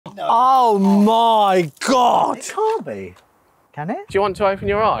No. Oh my God. It can't be. Can it? Do you want to open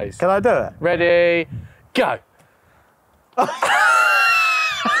your eyes? Can I do it? Ready, go.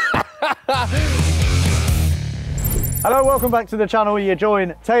 Hello, welcome back to the channel. You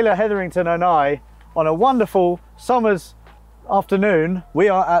join Taylor Hetherington and I on a wonderful summer's afternoon. We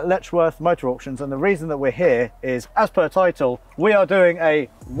are at Letchworth Motor Auctions, and the reason that we're here is, as per title, we are doing a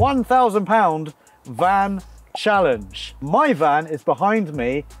 £1,000 van challenge. My van is behind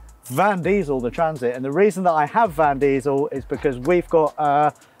me, Van Diesel, the Transit, and the reason that I have Van Diesel is because we've got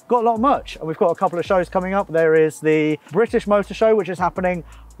a lot of merch, and we've got a couple of shows coming up. There is the British Motor Show, which is happening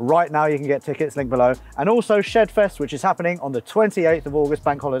right now. You can get tickets, link below, and also Shedfest, which is happening on the 28th of August,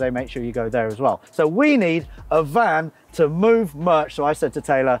 bank holiday. Make sure you go there as well. So we need a van to move merch. So I said to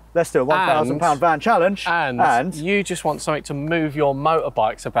Taylor, let's do a £1,000 van challenge. And you just want something to move your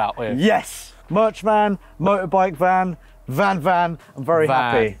motorbikes about with. Yes, merch van, motorbike van, van. I'm very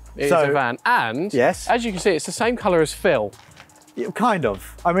happy. It's a van, and yes, as you can see, it's the same colour as Phil. Kind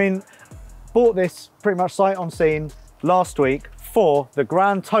of. I mean, bought this pretty much sight unseen last week for the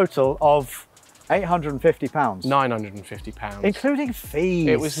grand total of £850. £950. Including fees.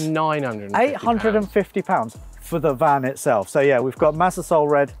 It was £950. £850 for the van itself. So yeah, we've got Mazda Soul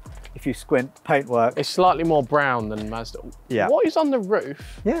Red, if you squint, paintwork. It's slightly more brown than Mazda. Yeah. What is on the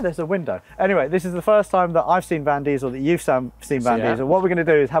roof? Yeah, there's a window. Anyway, this is the first time that I've seen Van Diesel, that you've seen Van Diesel. What we're going to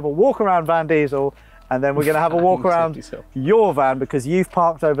do is have a walk around Van Diesel, and then we're going to have a walk around your van because you've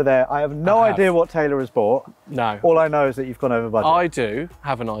parked over there. I have no idea what Taylor has bought. No. All I know is that you've gone over budget. I do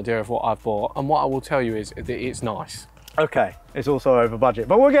have an idea of what I've bought, and what I will tell you is that it's nice. Okay, it's also over budget,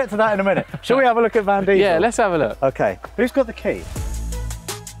 but we'll get to that in a minute. Shall we have a look at Van Diesel? Yeah, let's have a look. Okay, who's got the key?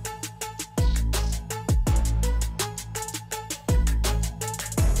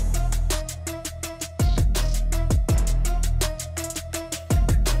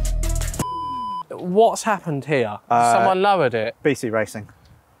 What's happened here? Someone lowered it. BC Racing.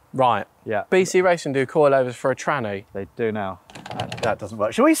 Right. Yeah. BC Racing do coilovers for a tranny. They do now. That doesn't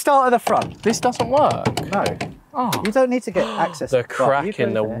work. Shall we start at the front? This doesn't work. No. Oh. You don't need to get access The to the front. crack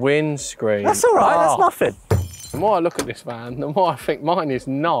in the windscreen. That's all right, that's nothing. The more I look at this van, the more I think mine is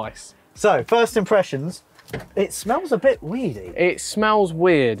nice. So, first impressions, it smells a bit weedy. It smells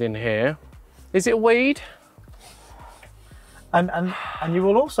weird in here. Is it weed? And you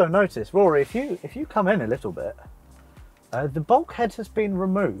will also notice, Rory, if you come in a little bit, the bulkhead has been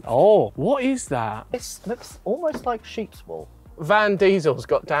removed. Oh, what is that? It looks almost like sheep's wool. Van Diesel's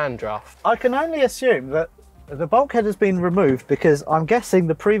got dandruff. I can only assume that the bulkhead has been removed because I'm guessing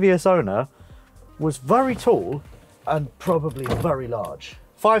the previous owner was very tall and probably very large.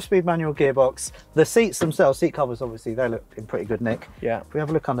 5-speed manual gearbox. The seats themselves, seat covers, obviously, they look in pretty good nick. Yeah. If we have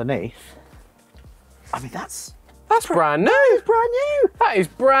a look underneath, I mean, that's brand new. It's brand new. That is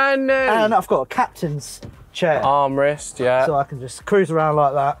brand new. And I've got a captain's chair. Armrest, yeah. So I can just cruise around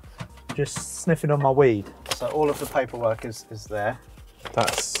like that, just sniffing on my weed. So all of the paperwork is there.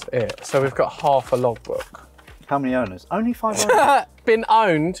 That's it. So we've got half a logbook. How many owners? Only 5 owners. Been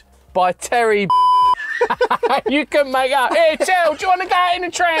owned by Terry. You can make out. Here, Till, do you want to go in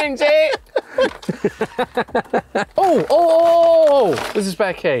a transit? oh, there's a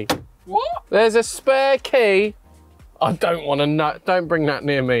spare key. What? There's a spare key. I don't want to know. Don't bring that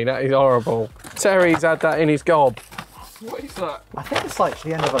near me. That is horrible. Terry's had that in his gob. What is that? I think it's like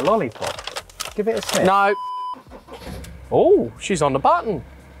the end of a lollipop. Give it a sniff. No. Oh, she's on the button.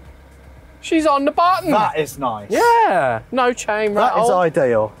 She's on the button. That is nice. Yeah. No chain rattle. That is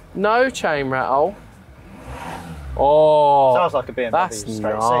ideal. No chain rattle. Oh, sounds like a BMW that's straight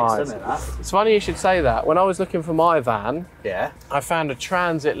nice. 6, doesn't it? That? It's funny you should say that. When I was looking for my van, yeah, I found a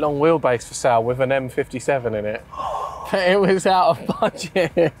Transit long wheelbase for sale with an M57 in it. It was out of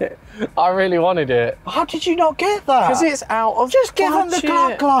budget. I really wanted it. How did you not get that? Because it's out of Just budget. give them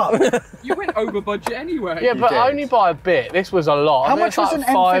the gluck. You went over budget anyway. Yeah, but only by a bit. This was a lot. How much was like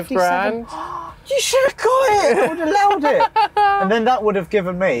an £5 M57? grand. You should have got it. I would have allowed it. And then that would have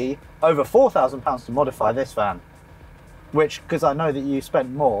given me over £4,000 to modify this van. Which, because I know that you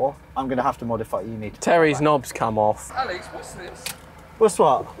spent more, I'm going to have to modify. You need to. Terry's knobs come off. Alex, what's this? What's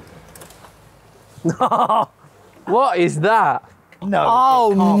what? What is that? No.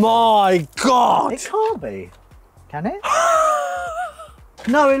 Oh my God! It can't be. Can it?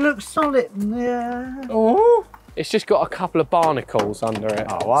 No, it looks solid. Yeah. Oh. It's just got a couple of barnacles under it.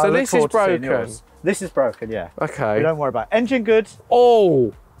 Oh, well, so this is broken. This is broken, yeah. Okay. Don't worry about it. Engine good.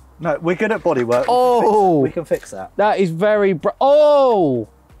 Oh. No, we're good at bodywork. Oh. We can fix that. That is very oh.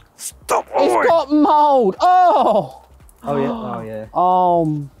 Stop. It's got mould. Oh. Oh yeah.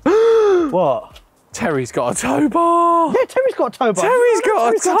 Oh yeah. What? Terry's got a tow bar. Yeah, Terry's got a tow bar. Terry's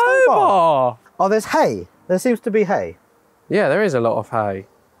got a tow bar. Oh, there's hay. There seems to be hay. Yeah, there is a lot of hay.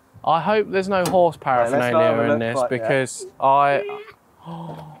 I hope there's no horse paraphernalia in this because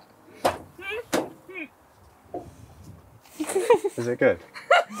Is it good?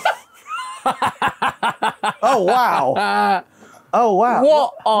 Oh, wow. Oh,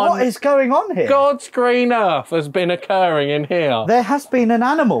 wow. What is going on here? God's green earth has been occurring in here? There has been an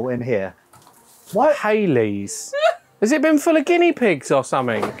animal in here. What? Haleys. Has it been full of guinea pigs or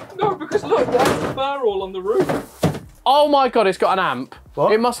something? No, because look, there's the fur all on the roof. Oh my God, it's got an amp.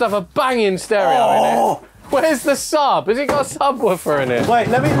 What? It must have a banging stereo in it. Where's the sub? Has it got a subwoofer in it? Wait,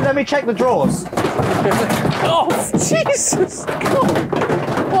 let me check the drawers. Oh, Jesus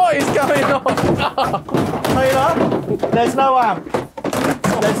God. What is going on? Taylor, there's no amp.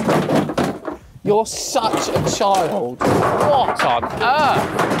 You're such a child. What on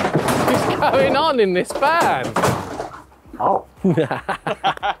earth is going on in this van? Oh.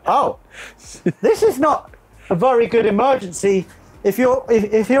 Oh. This is not a very good emergency. If you're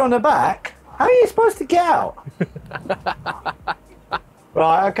on the back, how are you supposed to get out?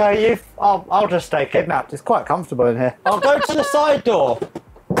 Right, okay, I'll just stay kidnapped. It's quite comfortable in here. I'll go to the side door.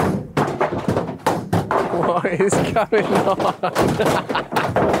 What is going on?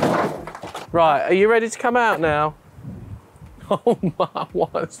 Right, are you ready to come out now? Oh my,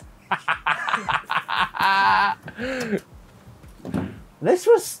 what? This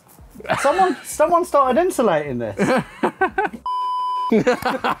was someone started insulating this.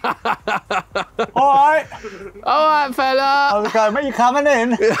 All right, fella. okay, mate, you coming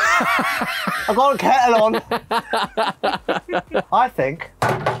in? I've got a kettle on. I think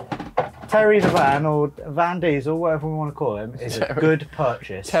Terry's van, or Van Diesel, whatever we want to call him, is a good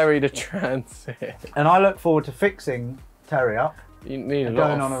purchase. Terry the Transit. And I look forward to fixing Terry up You need and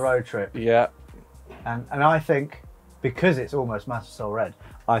going on a road trip. Yeah. And I think, because it's almost Master Red,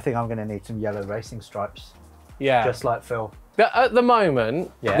 I think I'm going to need some yellow racing stripes. Yeah. Just like Phil. But at the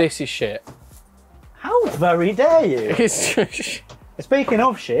moment, Yeah. this is shit. How very dare you? It's just... Speaking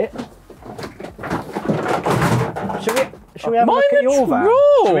of shit, should we have a Mind look at the your van?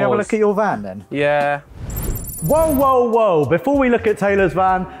 drawers. Should we have a look at your van then? Yeah. Whoa, whoa, whoa. Before we look at Taylor's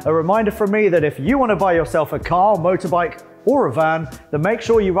van, a reminder from me that if you want to buy yourself a car, motorbike, or a van, then make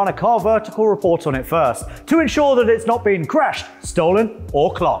sure you run a car vertical report on it first to ensure that it's not being crashed, stolen,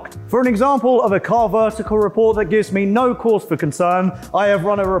 or clocked. For an example of a car vertical report that gives me no cause for concern, I have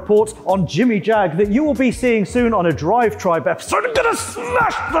run a report on Jimmy Jag that you will be seeing soon on a Drive Tribe episode. I'm gonna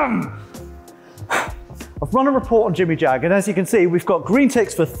smash them! I've run a report on Jimmy Jag, and as you can see, we've got green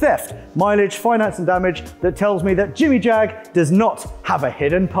ticks for theft, mileage, finance and damage that tells me that Jimmy Jag does not have a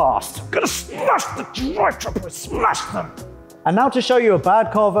hidden past. I'm gonna smash the Drive Tribe, smash them! And now to show you a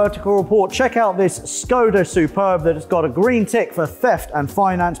bad car vertical report, check out this Skoda Superb that has got a green tick for theft and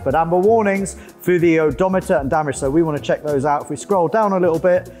finance, but amber warnings through the odometer and damage. So we want to check those out. If we scroll down a little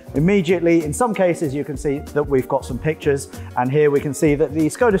bit, immediately, in some cases, you can see that we've got some pictures. And here we can see that the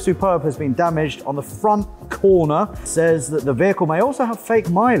Skoda Superb has been damaged on the front corner. It says that the vehicle may also have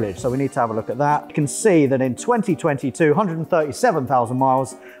fake mileage. So we need to have a look at that. You can see that in 2022, 137,000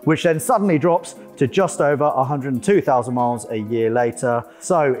 miles, which then suddenly drops to just over 102,000 miles a year later.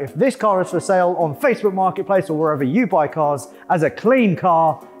 So if this car is for sale on Facebook Marketplace or wherever you buy cars as a clean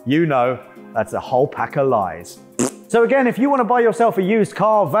car, you know that's a whole pack of lies. So again, if you want to buy yourself a used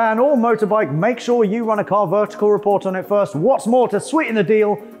car, van or motorbike, make sure you run a car vertical report on it first. What's more, to sweeten the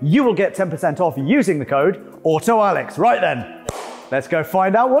deal, you will get 10% off using the code Autoalex. Right then, let's go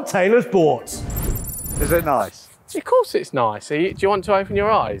find out what Taylor's bought. Is it nice? Of course it's nice. Do you want to open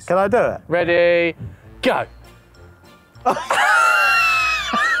your eyes? Can I do it? Ready, go.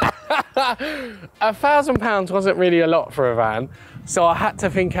 £1,000 wasn't really a lot for a van, so I had to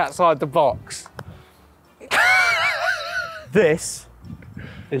think outside the box. This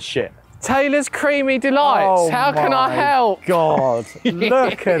is shit. Taylor's Creamy Delights. Oh How can I help? God,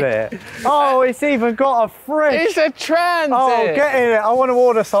 look at it. Oh, it's even got a fridge. It's a transit. Oh, get in it. I want to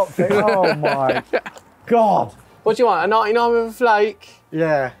order something. Oh my God. What do you want? A 99 with a flake?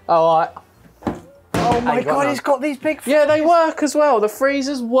 Yeah. All right. Oh my Ain't got God, none. it's got these big Yeah, they work as well. The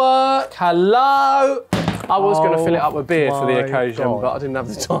freezers work. Hello. I was going to fill it up with beer for the my occasion, God. but I didn't have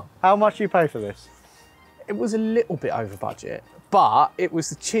the time. How much do you pay for this? It was a little bit over budget, but it was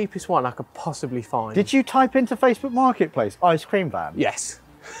the cheapest one I could possibly find. Did you type into Facebook Marketplace ice cream van? Yes.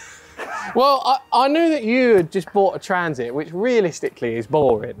 Well, I knew that you had just bought a transit, which realistically is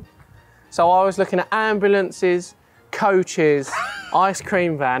boring. So I was looking at ambulances, coaches, ice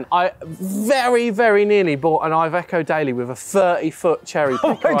cream van. I very, very nearly bought an Iveco Daily with a 30-foot cherry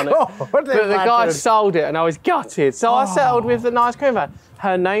picker on it. But the guy sold it and I was gutted. So I settled with an ice cream van.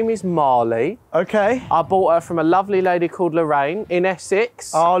 Her name is Marley. Okay. I bought her from a lovely lady called Lorraine in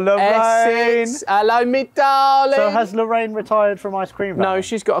Essex. Oh, Lorraine. Essex. Hello, me darling. So has Lorraine retired from ice cream van? No,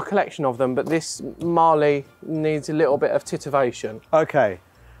 she's got a collection of them, but this Marley needs a little bit of titivation. Okay.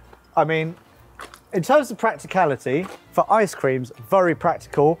 I mean, in terms of practicality, for ice creams, very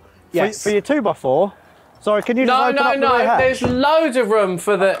practical. Yes. For your 2x4, sorry, can you just open up the rear hatch? There's loads of room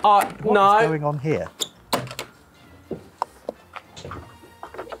for the... What's going on here?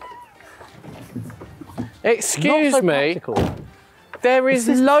 Excuse me, there is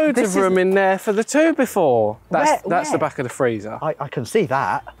loads of room in there for the 2x4. That's the back of the freezer. I can see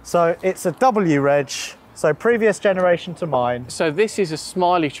that. So it's a W reg, so previous generation to mine. So this is a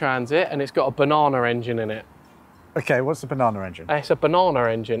Smiley Transit and it's got a banana engine in it. Okay, what's the banana engine? It's a banana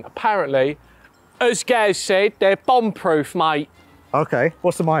engine. Apparently, as Gaz said, they're bomb-proof, mate. Okay,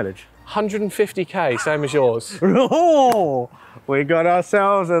 what's the mileage? 150k, same as yours. Oh, we got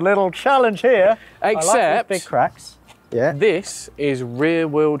ourselves a little challenge here. Except I like these big cracks. Yeah. This is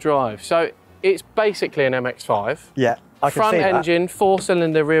rear-wheel drive, so it's basically an MX-5. Yeah, I can Front see engine,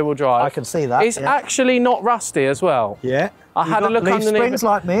 4-cylinder rear-wheel drive. I can see that. It's actually not rusty as well. Yeah. I had a look leaf underneath. springs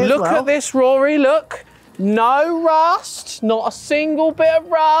like me Look as well. at this, Rory. Look. No rust, not a single bit of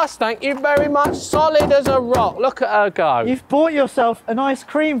rust. Thank you very much. Solid as a rock. Look at her go. You've bought yourself an ice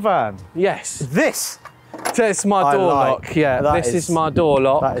cream van. Yes. This. That's my door lock. Yeah, this is my door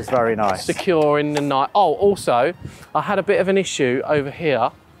lock. That is very nice. Secure in the night. Oh, also, I had a bit of an issue over here.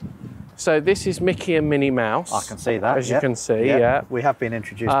 So this is Mickey and Minnie Mouse. I can see that. As you can see, yeah. We have been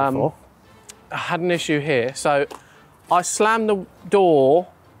introduced before. I had an issue here. So I slammed the door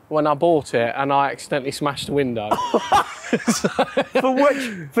when I bought it and I accidentally smashed the window. For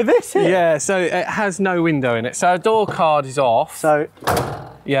which? For this here? Yeah, so it has no window in it. So a door card is off. So,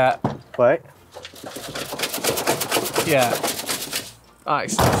 yeah. wait. Yeah. I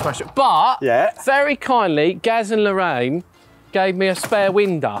accidentally smashed it. But, very kindly, Gaz and Lorraine gave me a spare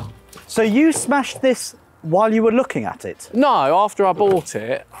window. So you smashed this while you were looking at it? No, after I bought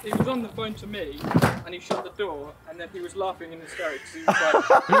it. He was on the phone to me and he shut the door and then he was laughing in hysterics. He was like,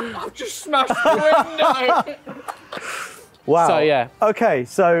 I've just smashed the window. Wow. So, yeah. Okay,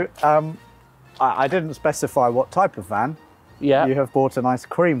 so I didn't specify what type of van. Yeah. You have bought an ice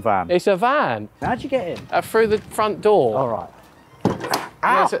cream van. It's a van. How'd you get in? Through the front door. All right.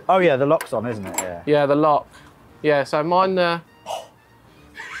 Ow. Oh yeah, the lock's on, isn't it? Yeah. Yeah, the lock. Yeah, so mine,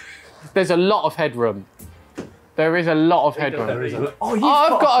 there's a lot of headroom. There is a lot of headroom. Oh,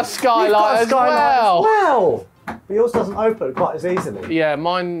 I've got a skylight as well. But yours doesn't open quite as easily. Yeah,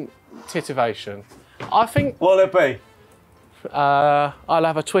 mine titivation. I think What'll it be? I'll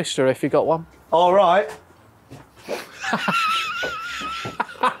have a twister if you got one. All right.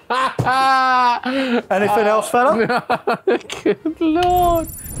 Anything else, fella? Good Lord.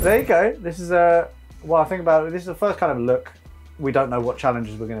 There you go. This is well, I think about it. This is the first kind of look. We don't know what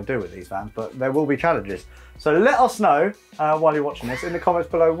challenges we're going to do with these vans, but there will be challenges. So let us know while you're watching this in the comments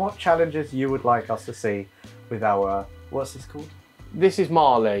below what challenges you would like us to see with our, what's this called? This is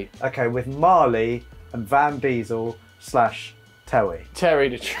Marley. Okay, with Marley and Van Diesel / Terry. Terry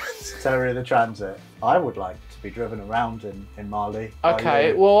the Transit. Terry the Transit. I would like to be driven around in Marley.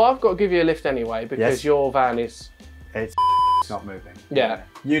 Okay, well I've got to give you a lift anyway because your van is... It's not moving. Yeah.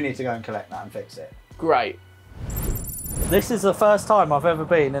 You need to go and collect that and fix it. Great. This is the first time I've ever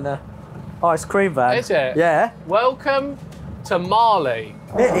been in a ice cream van. Is it? Yeah. Welcome to Marley.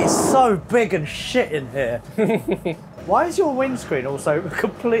 It is so big and shit in here. Why is your windscreen also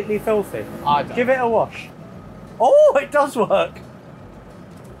completely filthy? I don't. Give it a wash. Oh, it does work.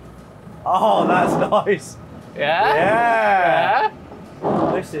 Oh, that's nice. Yeah? Yeah.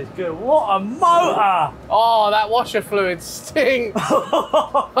 This is good. What a motor! Oh, that washer fluid stinks.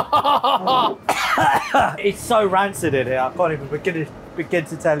 It's so rancid in here. I can't even begin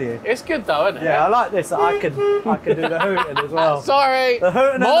to tell you. It's good though, isn't it? Yeah, I like this. I can do the hooting as well. Sorry. The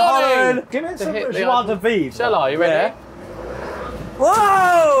hooting and the hollering. Give it some joie de vivre. Shall I? You ready? Yeah.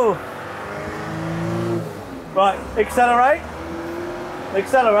 Whoa! Right, accelerate.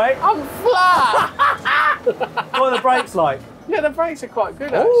 Accelerate. I'm flat. What are the brakes like? Yeah, the brakes are quite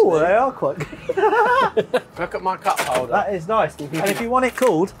good Oh, actually. they are quite good. Look at my cup holder. That is nice. And if you want it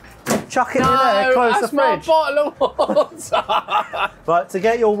cooled, chuck it in there, close the fridge. That's my bottle of water. Right, to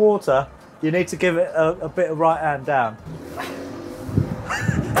get your water, you need to give it a bit of right hand down.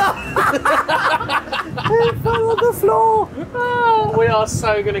 It fell on the floor. Oh, we are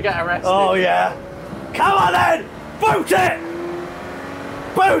so going to get arrested. Oh, yeah. Come on then! Boot it!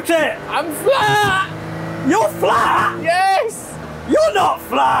 Boot it! I'm flat! You're flat! Yes! You're not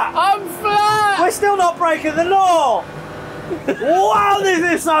flat! I'm flat! We're still not breaking the law! Wow, this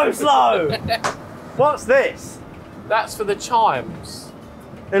is so slow! What's this? That's for the chimes.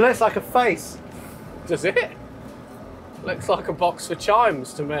 It looks like a face. Does it? Looks like a box for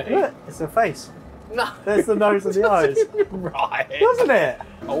chimes to me. Look, it's a face. No. There's the nose and the eyes. Right. Doesn't it?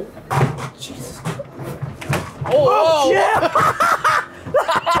 Oh. Jesus. Oh, shit!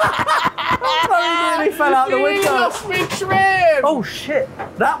 He nearly fell out the You window. lost me trim! Oh shit!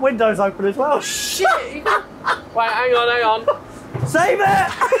 That window's open as well. Shit! Wait, hang on. Save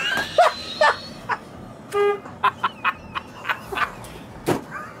it!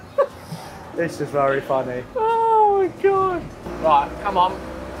 This is very funny. Oh my god. Right, come on.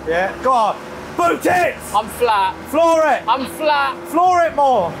 Yeah, go on. Boot it! I'm flat. Floor it! I'm flat. Floor it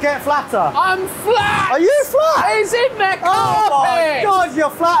more. Get flatter. I'm flat! Are you flat? It's in the carpet! Oh my god, you're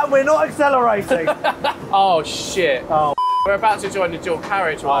flat and we're not accelerating. Oh shit. Oh. We're about to join the dual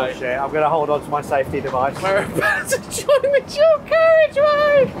carriageway. Oh shit, I'm going to hold on to my safety device. We're about to join the dual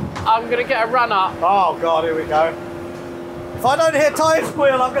carriageway. I'm going to get a run up. Oh god, here we go. If I don't hear tyre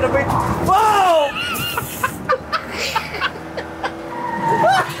squeal, I'm going to be... Whoa!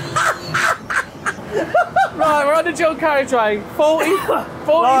 Right, we're on the dual carriageway. 40,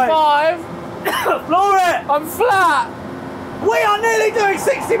 45. Floor it! I'm flat. We are nearly doing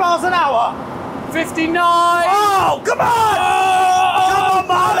 60 miles an hour. 59. Oh, come on! Come on,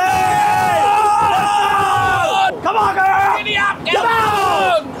 Marley! Come on, girl! Giddy up, get Come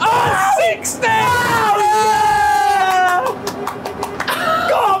on! Oh, 60! Yeah!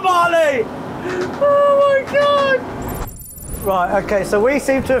 Come on, Marley! Oh my god! Right, okay, so we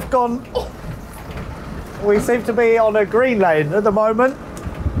seem to have gone... We seem to be on a green lane at the moment.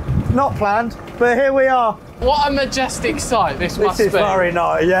 Not planned, but here we are. What a majestic sight this must be. This is very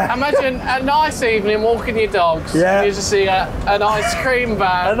nice, yeah. Imagine a nice evening walking your dogs. Yeah. And you just see an ice cream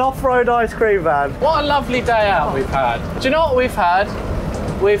van. An off-road ice cream van. What a lovely day out we've had. Do you know what we've had?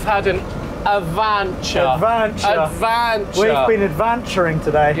 We've had an adventure. Adventure. We've been adventuring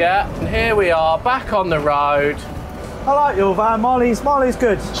today. Yeah, and here we are, back on the road. I like your van, Molly's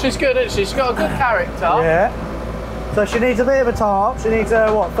good. She's good, isn't she? She's got a good character. Yeah. So she needs a bit of a tarp, she needs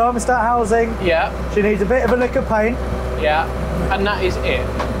a, what, thermostat housing, Yeah, she needs a bit of a lick of paint. yeah, and that is it.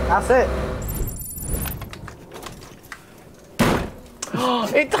 That's it.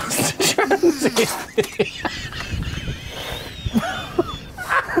 It does the transit.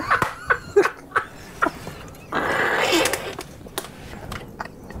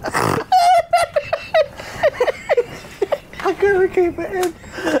 I'm gonna keep it in.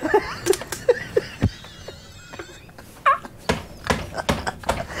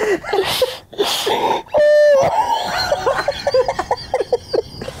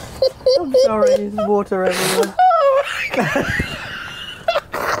 I'm sorry, there's water everywhere.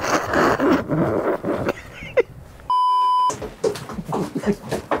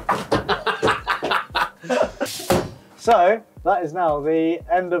 So, that is now the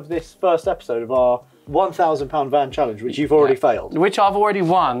end of this first episode of our £1,000 van challenge, which you've already failed. Which I've already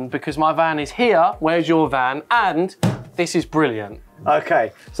won because my van is here. Where's your van? And this is brilliant.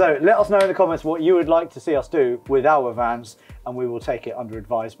 Okay, so let us know in the comments what you would like to see us do with our vans, and we will take it under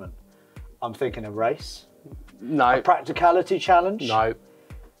advisement. I'm thinking a race, No. a practicality challenge, No.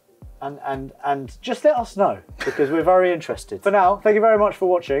 and just let us know because we're very interested. For now, thank you very much for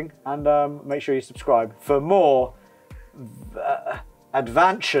watching, and make sure you subscribe for more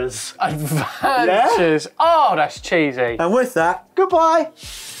adventures. Adventures. Yeah? Oh, that's cheesy. And with that, goodbye.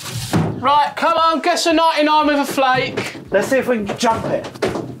 Right, come on, guess a 99 with a flake. Let's see if we can jump it.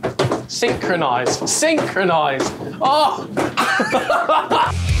 Synchronise. Synchronise. Oh.